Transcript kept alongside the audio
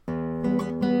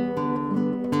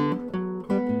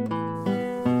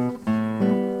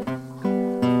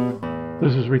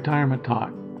Retirement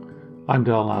Talk. I'm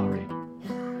Del Lowry.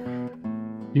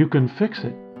 You can fix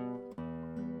it.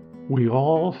 We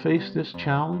all face this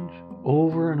challenge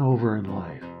over and over in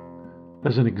life.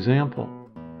 As an example,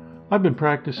 I've been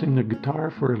practicing the guitar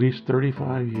for at least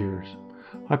 35 years.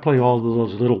 I play all of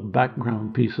those little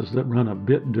background pieces that run a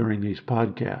bit during these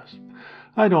podcasts.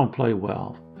 I don't play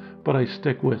well, but I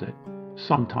stick with it,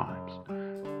 sometimes.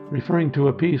 Referring to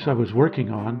a piece I was working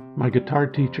on, my guitar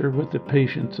teacher with the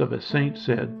patience of a saint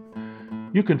said,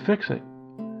 "You can fix it."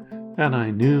 And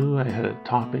I knew I had a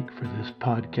topic for this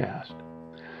podcast.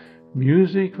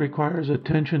 Music requires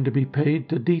attention to be paid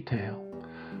to detail,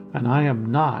 and I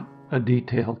am not a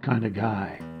detailed kind of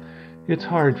guy. It's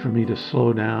hard for me to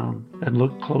slow down and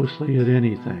look closely at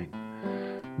anything.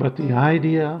 But the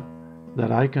idea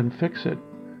that I can fix it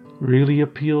really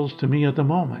appeals to me at the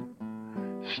moment.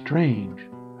 Strange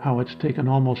how it's taken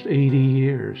almost 80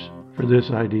 years for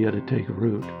this idea to take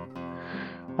root.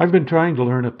 I've been trying to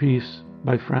learn a piece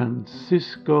by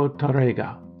Francisco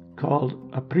Tárrega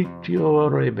called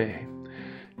Capriccio Breve.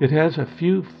 It has a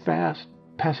few fast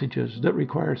passages that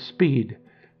require speed,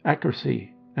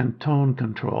 accuracy, and tone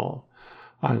control.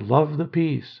 I love the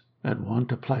piece and want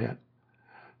to play it.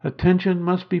 Attention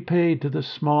must be paid to the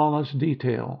smallest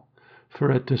detail for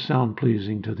it to sound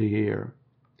pleasing to the ear.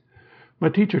 My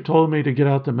teacher told me to get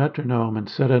out the metronome and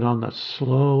set it on the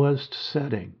slowest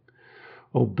setting.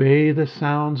 Obey the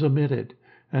sounds emitted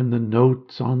and the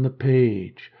notes on the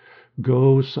page.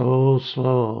 Go so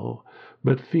slow,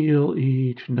 but feel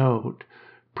each note.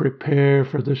 Prepare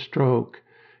for the stroke.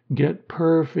 Get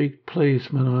perfect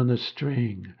placement on the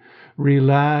string.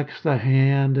 Relax the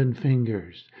hand and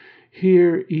fingers.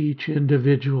 Hear each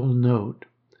individual note.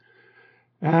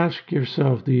 Ask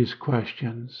yourself these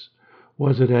questions.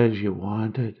 Was it as you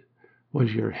wanted?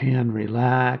 Was your hand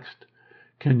relaxed?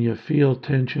 Can you feel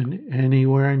tension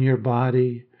anywhere in your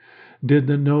body? Did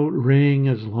the note ring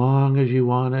as long as you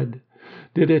wanted?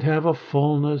 Did it have a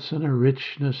fullness and a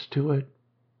richness to it?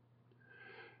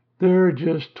 There are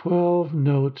just 12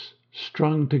 notes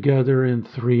strung together in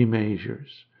 3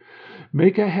 measures.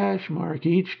 Make a hash mark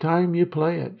each time you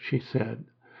play it, she said.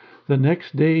 The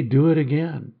next day do it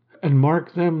again, and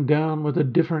mark them down with a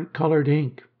different colored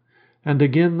ink, and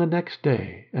again the next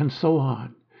day, and so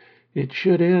on. It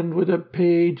should end with a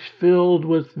page filled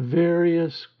with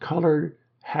various colored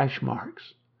hash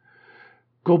marks.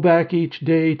 Go back each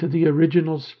day to the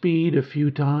original speed a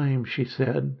few times, she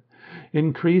said.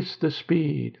 Increase the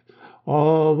speed,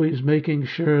 always making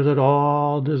sure that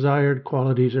all desired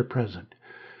qualities are present.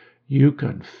 You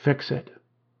can fix it,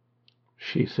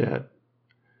 she said.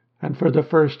 And for the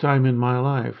first time in my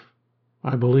life,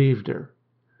 I believed her.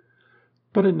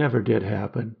 But it never did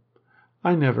happen.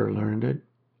 I never learned it.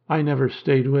 I never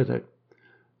stayed with it.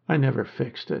 I never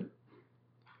fixed it.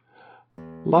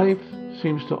 Life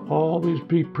seems to always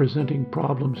be presenting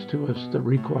problems to us that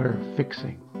require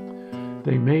fixing.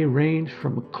 They may range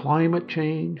from climate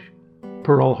change,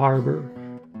 Pearl Harbor,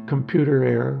 computer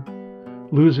error,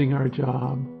 losing our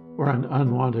job, or an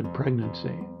unwanted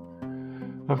pregnancy.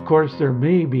 Of course, there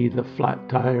may be the flat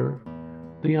tire,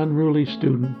 the unruly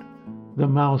student, the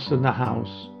mouse in the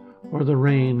house, or the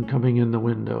rain coming in the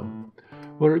window.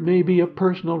 Or it may be a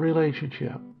personal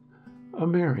relationship, a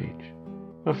marriage,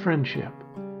 a friendship,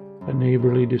 a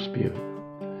neighborly dispute.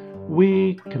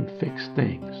 We can fix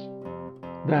things.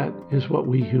 That is what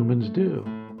we humans do.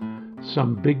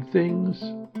 Some big things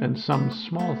and some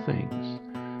small things.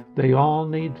 They all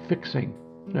need fixing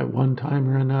at one time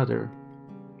or another.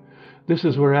 This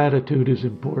is where attitude is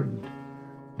important.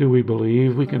 Do we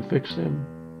believe we can fix them,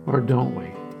 or don't we?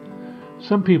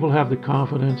 Some people have the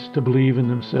confidence to believe in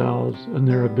themselves and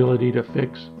their ability to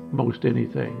fix most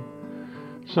anything.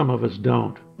 Some of us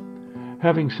don't.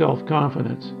 Having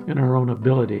self-confidence in our own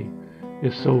ability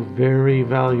is so very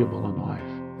valuable in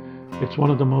life. It's one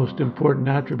of the most important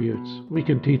attributes we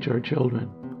can teach our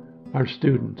children, our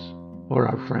students, or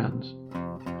our friends.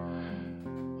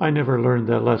 I never learned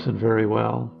that lesson very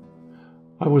well.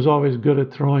 I was always good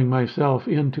at throwing myself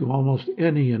into almost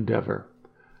any endeavor.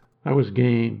 I was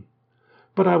game,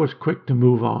 but I was quick to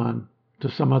move on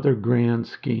to some other grand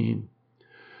scheme.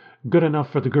 Good enough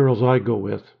for the girls I go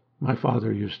with, my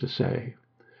father used to say.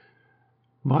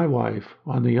 My wife,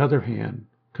 on the other hand,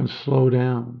 can slow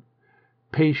down.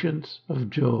 Patience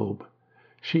of Job.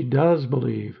 She does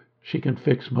believe she can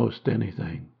fix most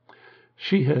anything.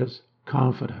 She has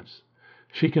confidence.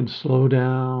 She can slow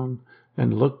down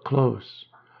and look close.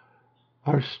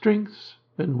 Our strengths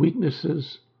and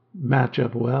weaknesses match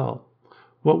up well.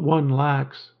 What one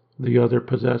lacks, the other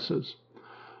possesses,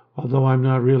 although I'm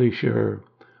not really sure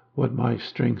what my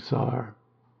strengths are.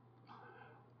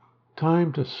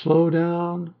 time to slow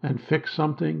down and fix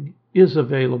something is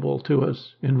available to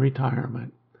us in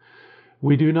retirement.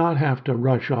 We do not have to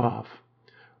rush off,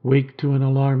 wake to an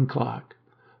alarm clock,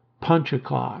 punch a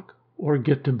clock, or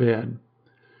get to bed.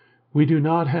 We do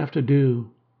not have to do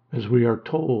as we are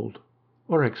told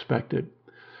or expected.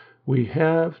 We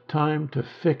have time to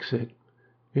fix it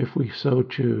if we so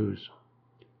choose.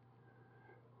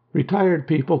 Retired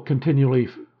people continually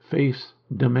face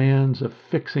demands of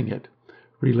fixing it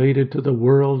related to the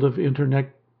world of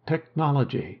internet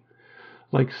technology,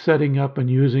 like setting up and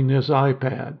using this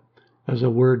iPad as a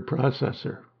word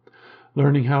processor,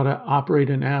 learning how to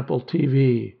operate an Apple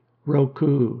TV,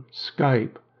 Roku,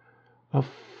 Skype, a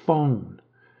phone,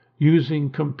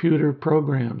 using computer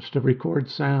programs to record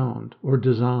sound or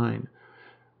design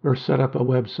or set up a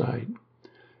website.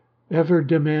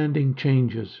 Ever-demanding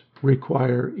changes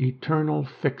require eternal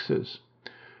fixes.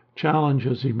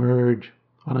 Challenges emerge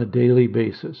on a daily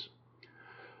basis.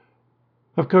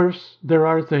 Of course, there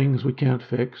are things we can't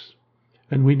fix,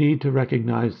 and we need to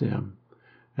recognize them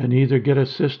and either get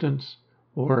assistance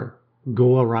or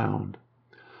go around.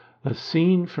 A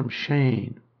scene from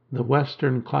Shane, the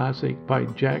Western classic by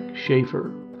Jack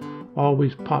Schaefer,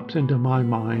 always pops into my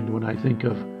mind when I think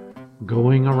of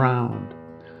going around.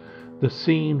 The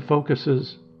scene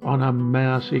focuses on a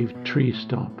massive tree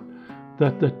stump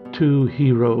that the two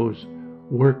heroes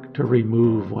work to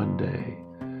remove one day.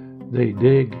 They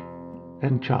dig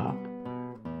and chop,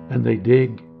 and they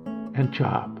dig and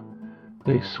chop.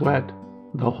 They sweat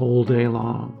the whole day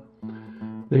long.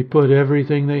 They put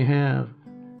everything they have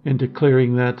into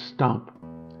clearing that stump.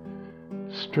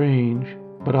 Strange,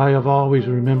 but I have always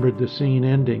remembered the scene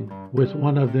ending with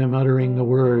one of them uttering the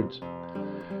words,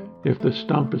 "If the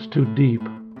stump is too deep,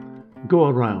 go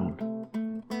around."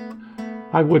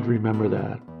 I would remember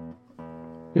that.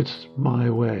 It's my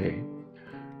way.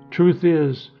 Truth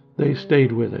is, they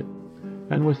stayed with it,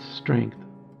 and with strength,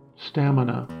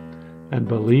 stamina, and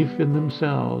belief in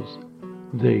themselves,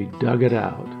 they dug it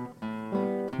out.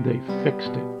 They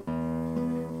fixed it.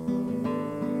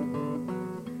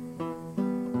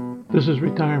 This is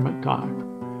Retirement Talk.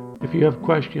 If you have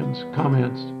questions,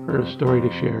 comments, or a story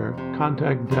to share,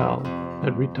 contact Del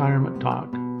at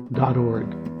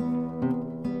retirementtalk.org.